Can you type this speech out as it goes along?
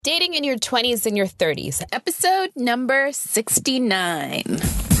Dating in your 20s and your 30s, episode number 69.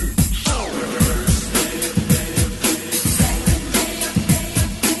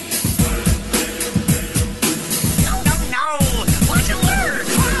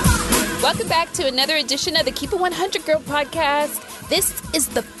 Welcome back to another edition of the Keep It 100 Girl podcast. This is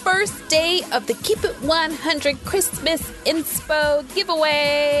the first day of the Keep It 100 Christmas Inspo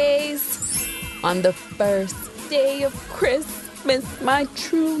giveaways. On the first day of Christmas, my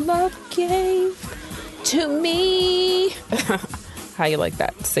true love gave to me. How you like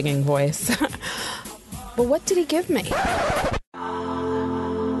that singing voice? But what did he give me? All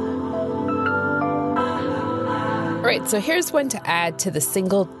right, so here's one to add to the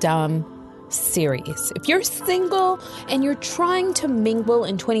Single Dumb series. If you're single and you're trying to mingle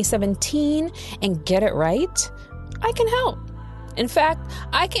in 2017 and get it right, I can help. In fact,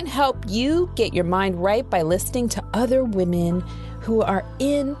 I can help you get your mind right by listening to other women who are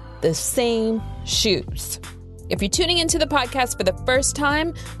in the same shoes. If you're tuning into the podcast for the first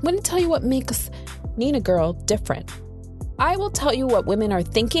time, I'm going to tell you what makes Nina Girl different. I will tell you what women are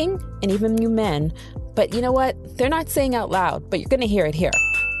thinking, and even you men, but you know what? They're not saying out loud, but you're going to hear it here.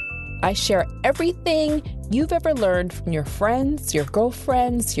 I share everything you've ever learned from your friends, your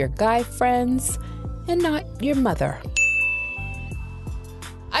girlfriends, your guy friends, and not your mother.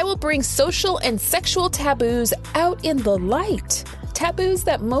 I will bring social and sexual taboos out in the light. Taboos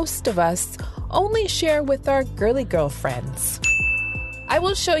that most of us only share with our girly girlfriends. I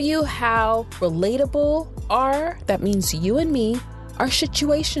will show you how relatable that means you and me, our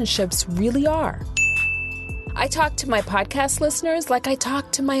situationships really are. I talk to my podcast listeners like I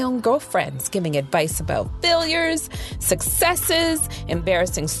talk to my own girlfriends, giving advice about failures, successes,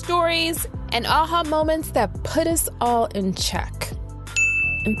 embarrassing stories, and aha moments that put us all in check.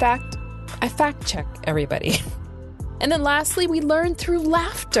 In fact, I fact check everybody. And then lastly, we learn through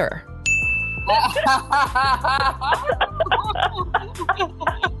laughter.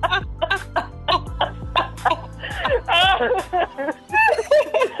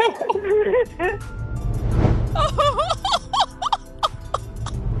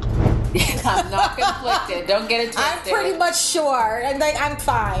 I'm not conflicted. Don't get it twisted. I'm pretty much sure. And I'm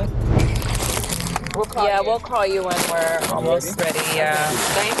fine. We'll call you when we're almost ready. Yeah.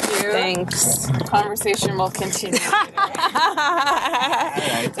 Thank you. Thanks. Conversation will continue.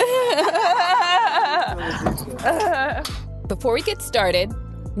 Before we get started,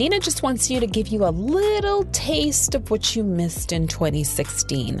 Nina just wants you to give you a little taste of what you missed in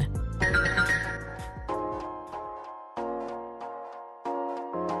 2016.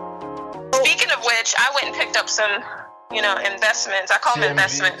 Speaking of which, I went and picked up some, investments. I call them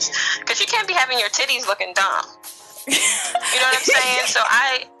investments because you can't be having your titties looking dumb. You know what I'm saying? So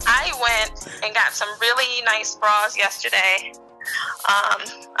I went and got some really nice bras yesterday.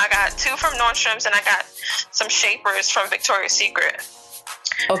 I got 2 from Nordstrom's and I got some shapers from Victoria's Secret.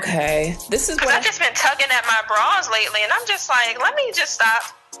 Okay. This is what I've just been tugging at my bras lately, and I'm just like, let me just stop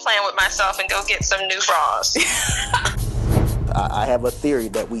playing with myself and go get some new bras. I have a theory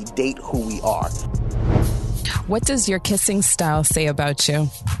that we date who we are. What does your kissing style say about you?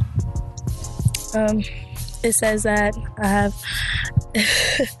 It says that I have.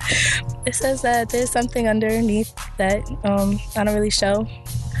 It says that there's something underneath that I don't really show,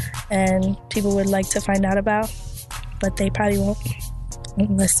 and people would like to find out about, but they probably won't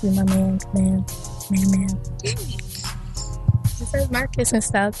unless you're my man. It says my kissing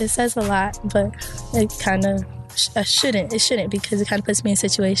style. It says a lot, but it kind of. It shouldn't because it kind of puts me in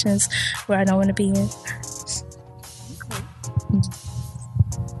situations where I don't want to be in.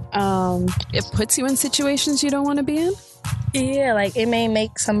 It puts you in situations you don't want to be in? Yeah, like it may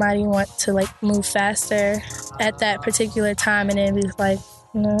make somebody want to move faster at that particular time, and then be like,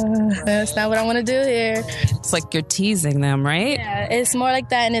 no, that's not what I want to do here. It's like you're teasing them, right? Yeah, it's more like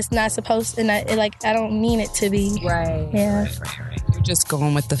that, and it's not supposed to, I don't mean it to be. Right. Yeah. Right. You're just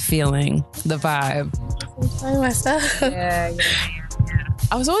going with the feeling, the vibe. I'm myself. Yeah.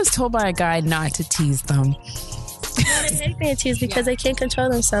 I was always told by a guy not to tease them. They hate being teased because they can't control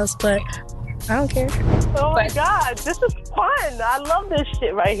themselves, but I don't care. Oh my God, this is fun. I love this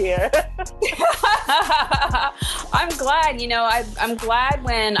shit right here. I'm glad, I'm glad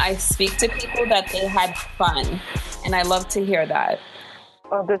when I speak to people that they had fun. And I love to hear that.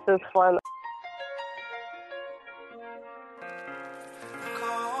 Oh, this is fun.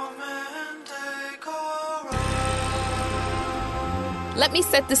 Let me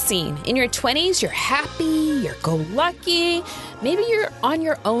set the scene. In your 20s, you're happy, you're go-lucky. Maybe you're on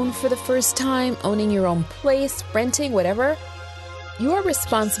your own for the first time, owning your own place, renting, whatever. You are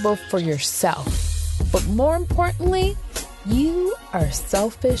responsible for yourself. But more importantly, You are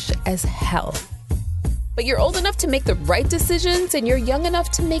selfish as hell. But you're old enough to make the right decisions and you're young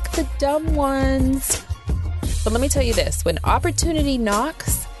enough to make the dumb ones. But let me tell you this, when opportunity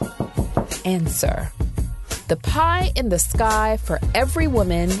knocks, answer. The pie in the sky for every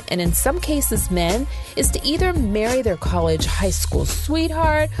woman, and in some cases men, is to either marry their college, high school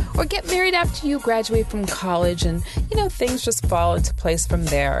sweetheart or get married after you graduate from college and, things just fall into place from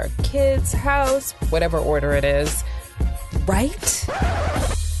there. Kids, house, whatever order it is. Right?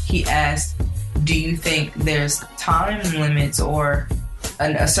 He asked, do you think there's time limits or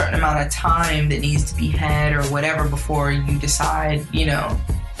a certain amount of time that needs to be had or whatever before you decide,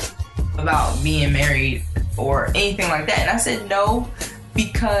 about being married or anything like that? And I said no,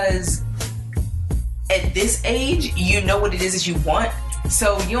 because at this age, you know what it is that you want.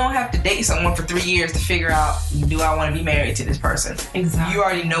 So you don't have to date someone for 3 years to figure out, do I want to be married to this person? Exactly. You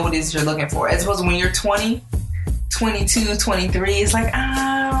already know what it is you're looking for. As opposed to when you're 20, 22, 23, it's like,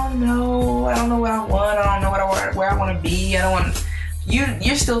 I don't know what I want. I don't know where I want to be.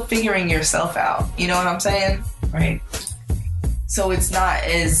 You're still figuring yourself out. You know what I'm saying? Right. So it's not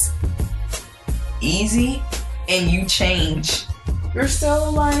as easy, and you change. You're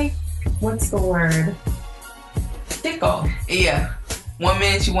still like, what's the word? Fickle. Yeah. 1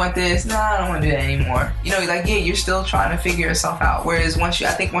 minute you want this, I don't want to do that anymore. You're still trying to figure yourself out. Whereas once you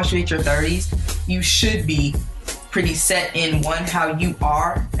hit your 30s, you should be pretty set in, one, how you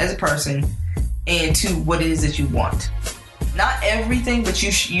are as a person, and two, what it is that you want. Not everything, but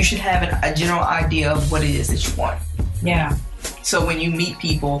you should have a general idea of what it is that you want. Yeah. So when you meet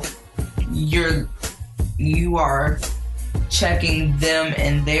people, you are checking them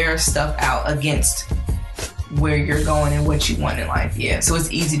and their stuff out against where you're going and what you want in life. Yeah. So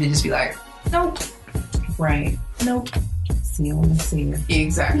it's easy to just be like, nope. Right. Nope. See you when I see you.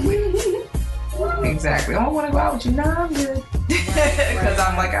 Exactly. Exactly. I don't want to go out with you. No, I'm good. Because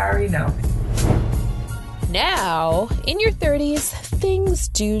I'm like, I already know. Now, in your 30s, things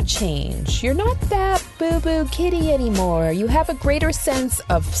do change. You're not that boo-boo kitty anymore. You have a greater sense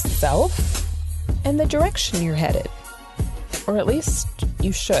of self and the direction you're headed. Or at least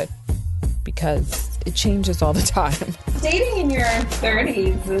you should, because it changes all the time. Dating in your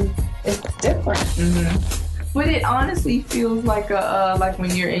 30s is different. Mm-hmm. But it honestly feels like like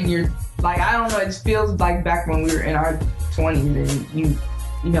when you're in your, I don't know, it just feels like back when we were in our 20s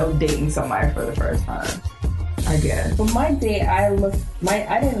and dating somebody for the first time, I guess. For my date, I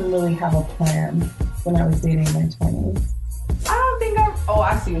didn't really have a plan when I was dating in my 20s.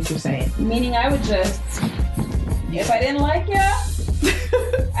 I see what you're saying. Meaning I would just, if I didn't like you,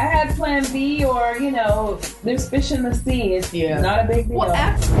 I had plan B, or, there's fish in the sea. It's not a big deal.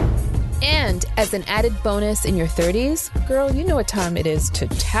 And as an added bonus in your 30s, girl, you know what time it is to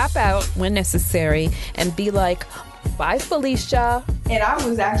tap out when necessary and be like, bye, Felicia. And I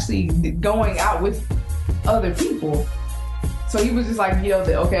was actually going out with other people. So he was just like,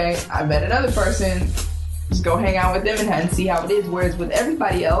 okay, I met another person. Just go hang out with them and see how it is. Whereas with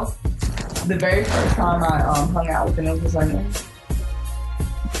everybody else, the very first time I hung out with them, it was like,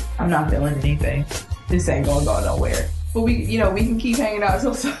 I'm not feeling anything. This ain't gonna go nowhere. But we can keep hanging out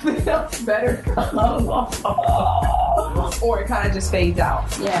until something else better comes. Or it kind of just fades out.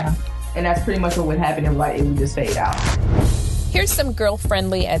 Yeah. And that's pretty much what would happen. It would just fade out. Here's some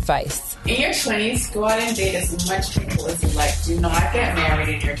girl-friendly advice. In your 20s, go out and date as much people as you like. Do not get married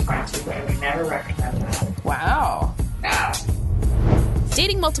in your 20s. I would never recommend that. Wow. No.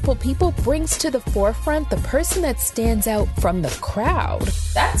 Dating multiple people brings to the forefront the person that stands out from the crowd.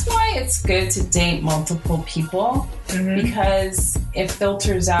 That's why it's good to date multiple people, because it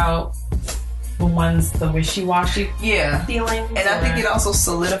filters out the ones, the wishy-washy feelings. And I think it also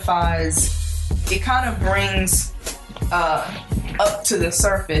solidifies, it kind of brings up to the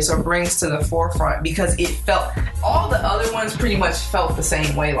surface, or brings to the forefront, because it felt, all the other ones pretty much felt the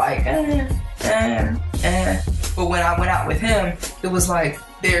same way, like, But when I went out with him, it was like,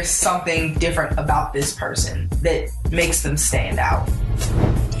 there's something different about this person that makes them stand out.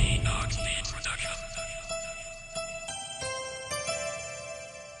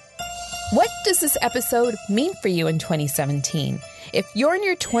 What does this episode mean for you in 2017? If you're in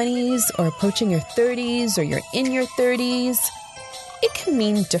your 20s or approaching your 30s, or you're in your 30s, it can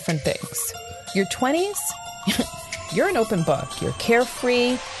mean different things. Your 20s, you're an open book. You're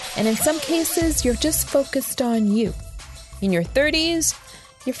carefree, and in some cases, you're just focused on you. In your 30s,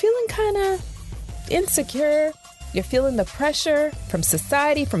 you're feeling kind of insecure. You're feeling the pressure from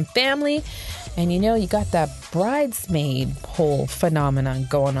society, from family, and you got that bridesmaid whole phenomenon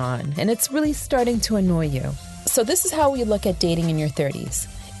going on, and it's really starting to annoy you. So this is how we look at dating in your 30s.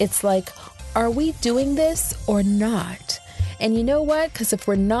 It's like, are we doing this or not? And you know what? Because if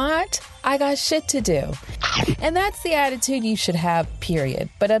we're not, I got shit to do. And that's the attitude you should have, period.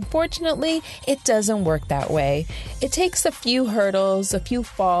 But unfortunately, it doesn't work that way. It takes a few hurdles, a few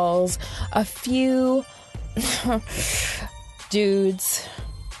falls, a few dudes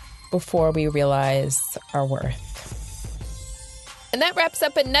before we realize our worth. And that wraps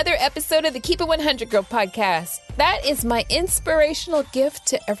up another episode of the Keep It 100 Girl podcast. That is my inspirational gift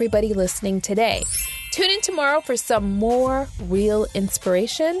to everybody listening today. Tune in tomorrow for some more real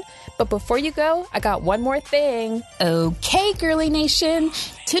inspiration. But before you go, I got one more thing. Okay, Girly Nation.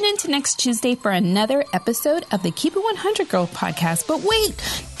 Tune in to next Tuesday for another episode of the Keep It 100 Girl podcast. But wait,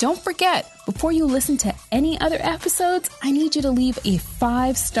 don't forget, before you listen to any other episodes, I need you to leave a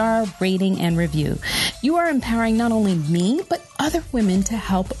 5-star rating and review. You are empowering not only me, but other women to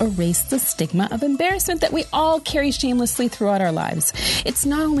help erase the stigma of embarrassment that we all carry shamelessly throughout our lives. It's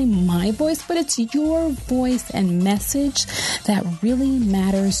not only my voice, but it's your voice and message that really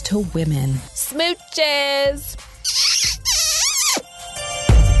matters to women. Smooches!